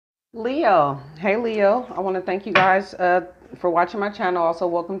Leo. Hey Leo, I want to thank you guys for watching my channel. Also,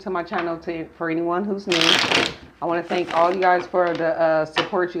 welcome to my channel for anyone who's new. I want to thank all you guys for the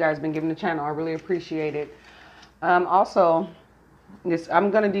support you guys been giving the channel. I really appreciate it. Also,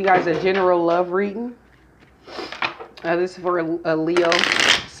 I'm going to do you guys a general love reading. This is for a Leo,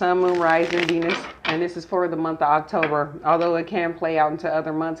 Sun, Moon, Rising, Venus, and this is for the month of October. Although it can play out into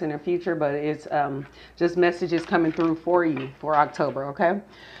other months in the future, but it's just messages coming through for you for October, okay?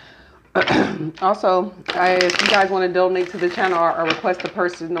 Also, if you guys want to donate to the channel or request a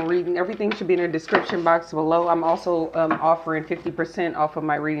personal reading, everything should be in the description box below. I'm also offering 50% off of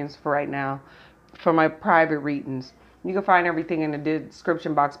my readings for right now, for my private readings. You can find everything in the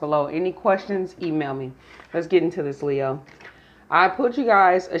description box below. Any questions, email me. Let's get into this, Leo. I put you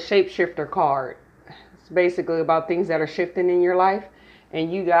guys a shapeshifter card. It's basically about things that are shifting in your life. And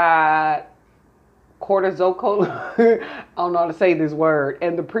you got cortisol, I don't know how to say this word,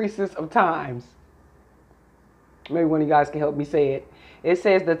 and the priestess of times. Maybe one of you guys can help me say it. It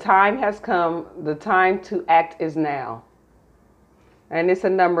says the time has come, the time to act is now. And it's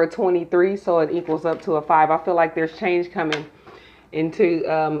a number 23, so it equals up to a 5. I feel like there's change coming into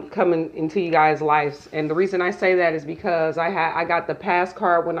you guys' lives. And the reason I say that is because I got the past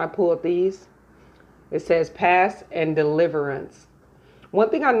card when I pulled these. It says past and deliverance. One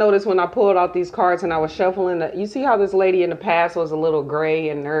thing I noticed when I pulled out these cards and I was shuffling, you see how this lady in the past was a little gray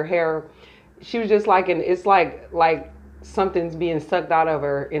and her hair, she was just like, it's like something's being sucked out of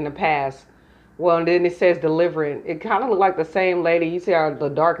her in the past. Well, and then it says deliverance. It kind of looked like the same lady. You see how the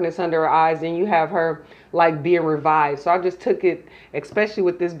darkness under her eyes, and you have her like being revived. So I just took it, especially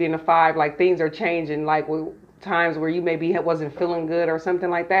with this being a 5, like things are changing, like with times where you maybe wasn't feeling good or something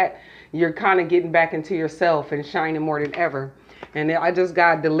like that. You're kind of getting back into yourself and shining more than ever. And I just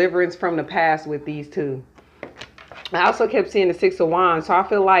got deliverance from the past with these two. I also kept seeing the 6 of Wands. So I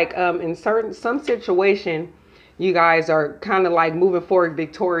feel like in some situation, you guys are kind of like moving forward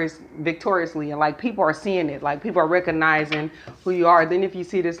victoriously. And like people are seeing it. Like people are recognizing who you are. Then if you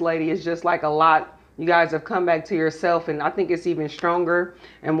see this lady, it's just like a lot. You guys have come back to yourself. And I think it's even stronger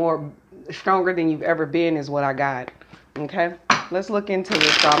and stronger than you've ever been is what I got. Okay. Let's look into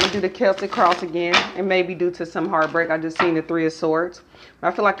this. So I'm going to do the Celtic cross again. And maybe due to some heartbreak, I just seen the 3 of Swords. I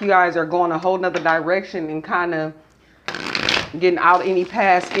feel like you guys are going a whole nother direction and kind of getting out any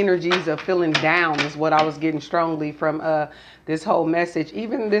past energies of feeling down is what I was getting strongly from this whole message.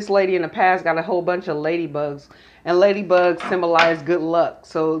 Even this lady in the past got a whole bunch of ladybugs. And ladybugs symbolize good luck.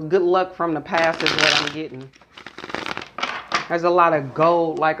 So good luck from the past is what I'm getting. There's a lot of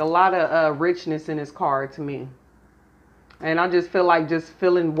gold, like a lot of richness in this card to me. And I just feel like just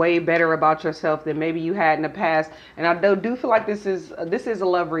feeling way better about yourself than maybe you had in the past. And I do feel like this is a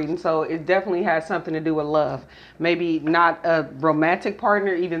love reading. So it definitely has something to do with love. Maybe not a romantic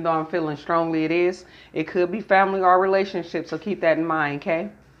partner, even though I'm feeling strongly it is. It could be family or relationship. So keep that in mind,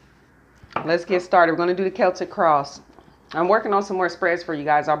 okay? Let's get started. We're going to do the Celtic cross. I'm working on some more spreads for you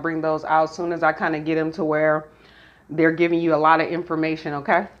guys. I'll bring those out as soon as I kind of get them to where they're giving you a lot of information,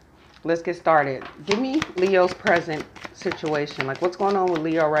 okay? Let's get started. Give me Leo's present situation. Like what's going on with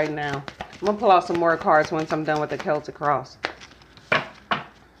Leo right now? I'm going to pull out some more cards once I'm done with the Celtic cross.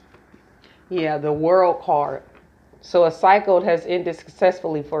 Yeah, the World card. So a cycle has ended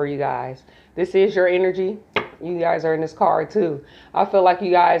successfully for you guys. This is your energy. You guys are in this card too. I feel like you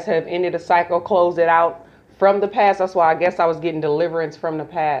guys have ended a cycle, closed it out from the past. That's why I guess I was getting deliverance from the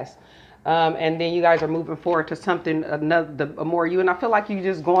past. And then you guys are moving forward to something, more you. And I feel like you're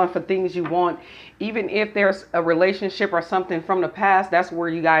just going for things you want. Even if there's a relationship or something from the past, that's where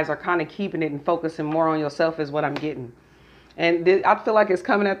you guys are kind of keeping it and focusing more on yourself is what I'm getting. And I feel like it's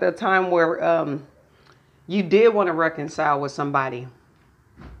coming at the time where you did want to reconcile with somebody.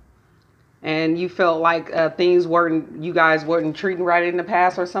 And you felt like you guys weren't treating right in the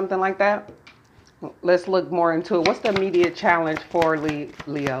past or something like that. Let's look more into it. What's the immediate challenge for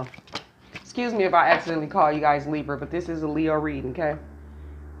Leo? Excuse me if I accidentally call you guys Libra, but this is a Leo reading, okay?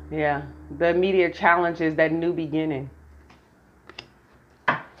 Yeah, the immediate challenge is that new beginning.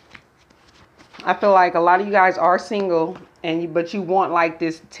 I feel like a lot of you guys are single, but you want like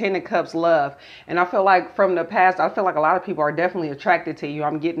this 10 of Cups love. And I feel like from the past, I feel like a lot of people are definitely attracted to you.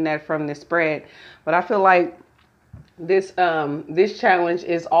 I'm getting that from this spread. But I feel like this challenge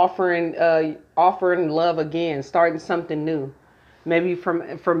is offering love again, starting something new. Maybe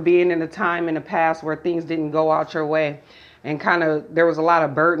from being in a time in the past where things didn't go out your way and kind of there was a lot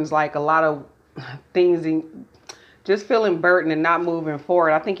of burdens, like a lot of things, just feeling burdened and not moving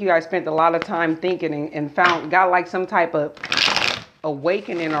forward. I think you guys spent a lot of time thinking and got like some type of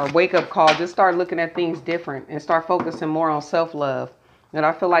awakening or wake up call. Just start looking at things different and start focusing more on self-love. And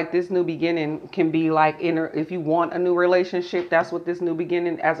I feel like this new beginning can be like if you want a new relationship, that's what this new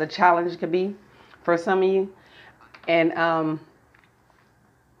beginning as a challenge could be for some of you. And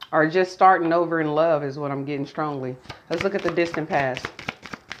or just starting over in love is what I'm getting strongly. Let's look at the distant past.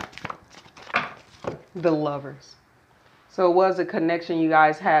 The Lovers. So it was a connection you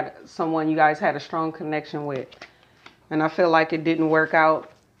guys had, someone you guys had a strong connection with. And I feel like it didn't work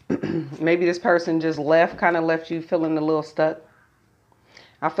out. Maybe this person just left, kind of left you feeling a little stuck.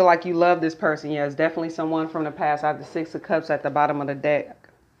 I feel like you love this person. Yeah, it's definitely someone from the past. I have the Six of Cups at the bottom of the deck.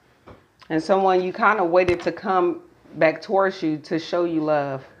 And someone you kind of waited to come back towards you to show you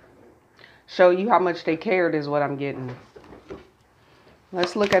love. Show you how much they cared is what I'm getting.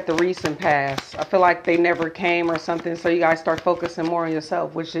 Let's look at the recent past. I feel like they never came or something. So you guys start focusing more on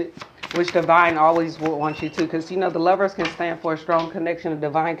yourself, which divine always will want you to. Because, you know, the Lovers can stand for a strong connection, a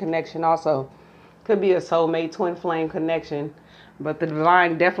divine connection also. Could be a soulmate, twin flame connection. But the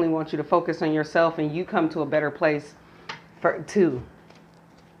divine definitely wants you to focus on yourself and you come to a better place too.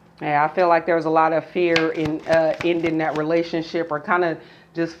 Yeah, I feel like there was a lot of fear in ending that relationship, or kind of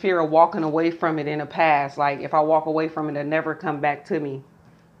just fear of walking away from it in the past. Like, if I walk away from it, it'll never come back to me.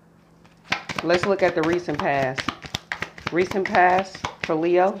 Let's look at the recent past. Recent past for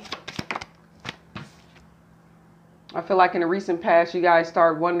Leo. I feel like in the recent past, you guys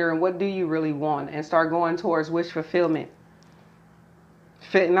start wondering, what do you really want? And start going towards wish fulfillment.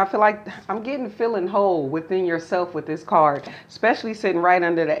 And I feel like I'm getting feeling whole within yourself with this card, especially sitting right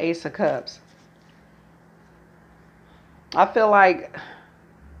under the Ace of Cups. I feel like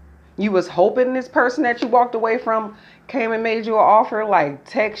you was hoping this person that you walked away from came and made you an offer, like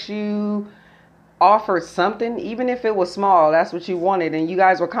text you, offered something, even if it was small. That's what you wanted. And you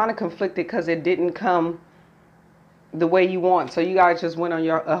guys were kind of conflicted because it didn't come the way you want. So you guys just went on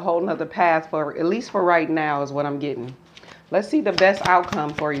a whole nother path for, at least for right now, is what I'm getting. Let's see the best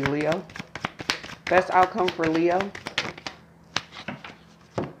outcome for you, Leo. Best outcome for Leo.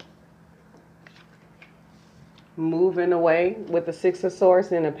 Moving away with the Six of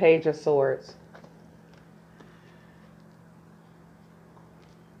Swords and the Page of Swords.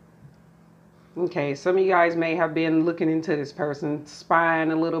 Okay, some of you guys may have been looking into this person,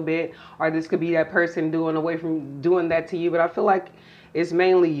 spying a little bit, or this could be that person doing that to you, but I feel like it's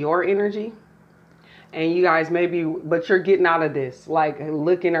mainly your energy. And you guys but you're getting out of this, like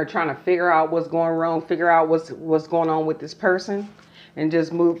looking or trying to figure out what's going wrong, figure out what's going on with this person, and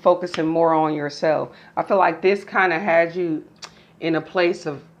just focusing more on yourself. I feel like this kind of had you in a place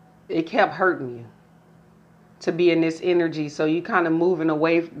of, it kept hurting you to be in this energy. So you kind of moving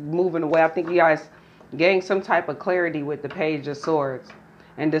away. I think you guys gained some type of clarity with the Page of Swords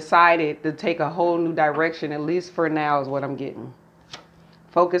and decided to take a whole new direction, at least for now, is what I'm getting.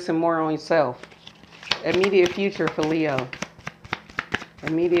 Focusing more on yourself. Immediate future for Leo.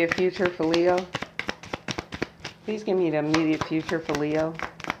 Immediate future for Leo. Please give me the immediate future for Leo.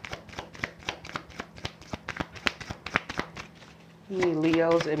 Give me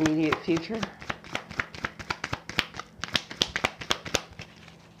Leo's immediate future.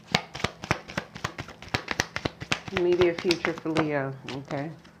 Immediate future for Leo. Okay.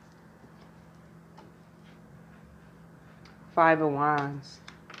 Five of Wands.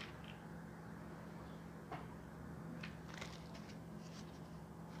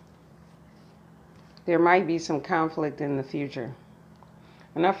 There might be some conflict in the future.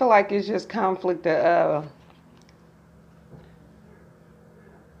 And I feel like it's just conflict about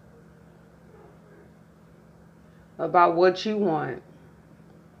what you want.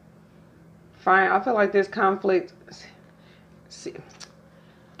 Fine. I feel like this conflict.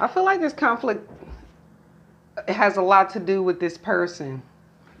 I feel like this conflict has a lot to do with this person.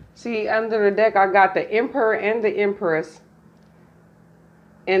 See, under the deck, I got the Emperor and the Empress.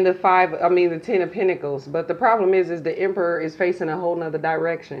 And the the 10 of Pentacles. But the problem is the Emperor is facing a whole nother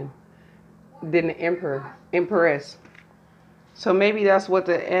direction than the Empress. So maybe that's what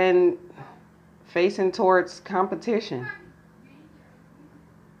the end, facing towards competition.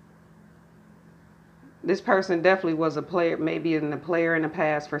 This person definitely was a player, maybe a player in the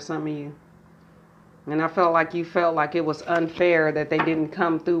past for some of you. And I felt like you felt like it was unfair that they didn't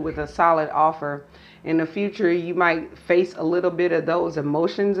come through with a solid offer. In the future, you might face a little bit of those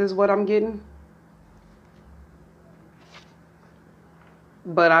emotions is what I'm getting.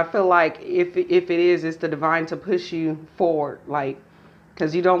 But I feel like if it is, it's the divine to push you forward. Like,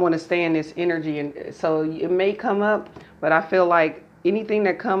 because you don't want to stay in this energy. And so it may come up, but I feel like anything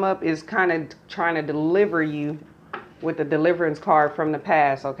that come up is kind of trying to deliver you with the Deliverance card from the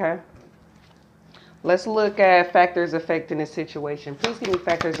past, okay? Let's look at factors affecting the situation. Please give me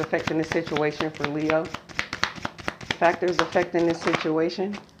factors affecting the situation for Leo. Factors affecting this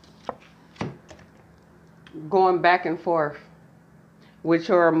situation. Going back and forth with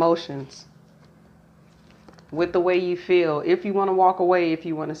your emotions, with the way you feel. If you want to walk away, if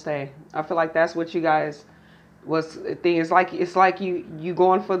you want to stay. I feel like that's what you guys was the thing. It's like you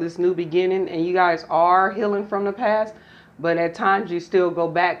going for this new beginning, and you guys are healing from the past, but at times you still go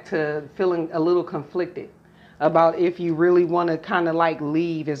back to feeling a little conflicted about if you really want to kind of like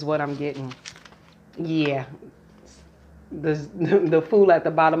leave is what I'm getting. Yeah. The fool at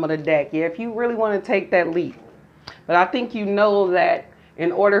the bottom of the deck. Yeah, if you really want to take that leap. But I think you know that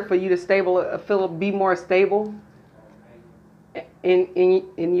in order for you to be more stable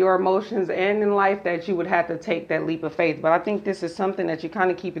in your emotions and in life, that you would have to take that leap of faith. But I think this is something that you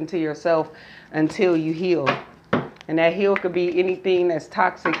kind of keep into yourself until you heal. And that heal could be anything that's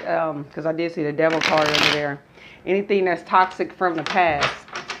toxic, because I did see the devil card over there. Anything that's toxic from the past.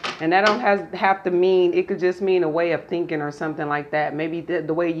 And that don't have to mean, it could just mean a way of thinking or something like that. Maybe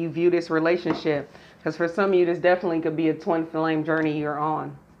the way you view this relationship. Because for some of you, this definitely could be a twin flame journey you're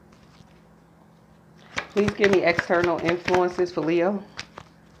on. Please give me external influences for Leo.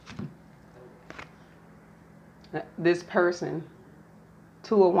 This person.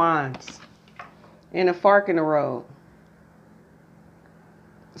 2 of Wands. And a fork in the road.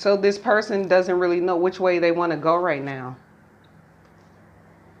 So this person doesn't really know which way they want to go right now.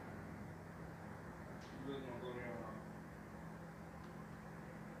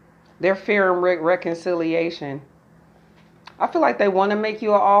 They're fearing reconciliation. I feel like they want to make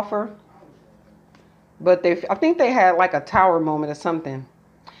you an offer. But I think they had like a tower moment or something.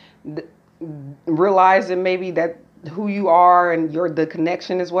 Realizing maybe that who you are and the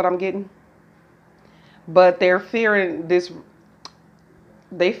connection is what I'm getting. But they're fearing this.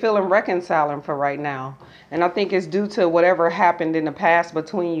 They feeling reconciling for right now. And I think it's due to whatever happened in the past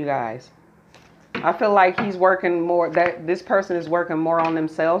between you guys. I feel like he's working more, that this person is working more on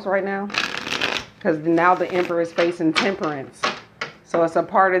themselves right now. Because now the Emperor is facing Temperance. So it's a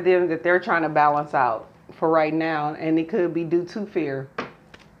part of them that they're trying to balance out for right now. And it could be due to fear.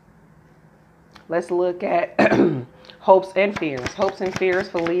 Let's look at hopes and fears. Hopes and fears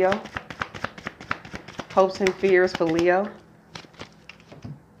for Leo. Hopes and fears for Leo.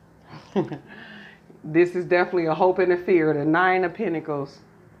 This is definitely a hope and a fear. The 9 of Pentacles.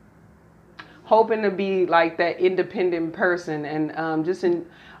 Hoping to be like that independent person and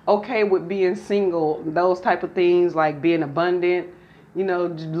okay with being single. Those type of things, like being abundant, you know,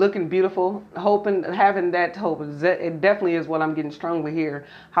 looking beautiful. Hoping, having that hope. It definitely is what I'm getting strong with here.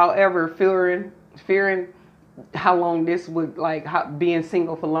 However, fearing how long this would, like, being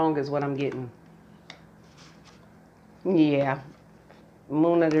single for long is what I'm getting. Yeah.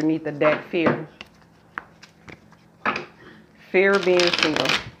 Moon underneath the deck, fear. Fear of being single.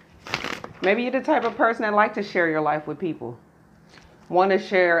 Maybe you're the type of person that like to share your life with people. Want to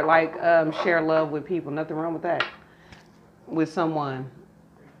share, like, share love with people. Nothing wrong with that. With someone.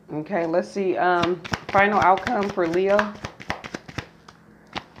 Okay, let's see. Final outcome for Leo.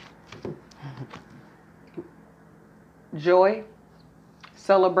 Joy,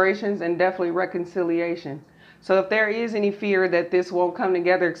 celebrations, and definitely reconciliation. So if there is any fear that this won't come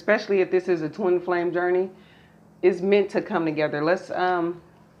together, especially if this is a twin flame journey, it's meant to come together. Let's,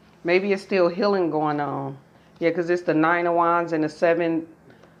 maybe it's still healing going on. Yeah, because it's the 9 of Wands and the 7.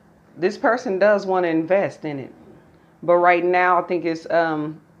 This person does want to invest in it. But right now, I think it's,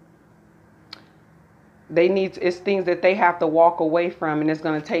 it's things that they have to walk away from. And it's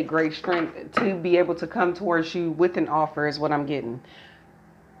going to take great strength to be able to come towards you with an offer is what I'm getting.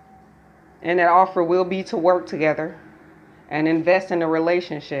 And that offer will be to work together and invest in a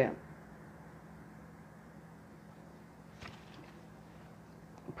relationship.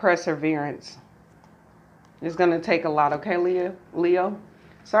 Perseverance. It's going to take a lot, okay, Leo?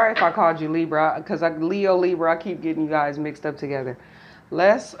 Sorry if I called you Libra, because Libra, I keep getting you guys mixed up together.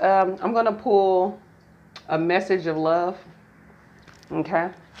 I'm going to pull a message of love,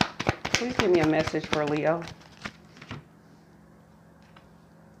 okay? Please give me a message for Leo.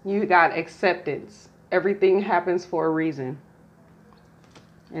 You got acceptance. Everything happens for a reason.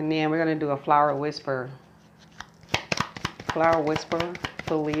 And then we're going to do a flower whisper. Flower whisper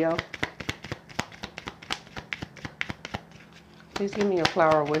for Leo. Please give me a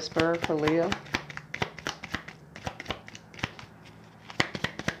flower whisper for Leo.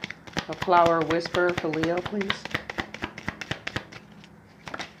 A flower whisper for Leo, please.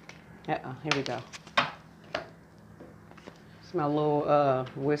 Here we go. It's my little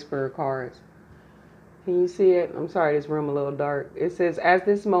whisper cards. Can you see it? I'm sorry, this room a little dark. It says, "At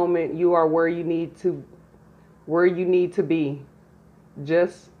this moment, you are where you need to be.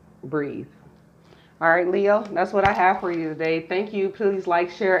 Just breathe." All right, Leo, that's what I have for you today. Thank you. Please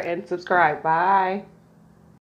like, share, and subscribe. Bye.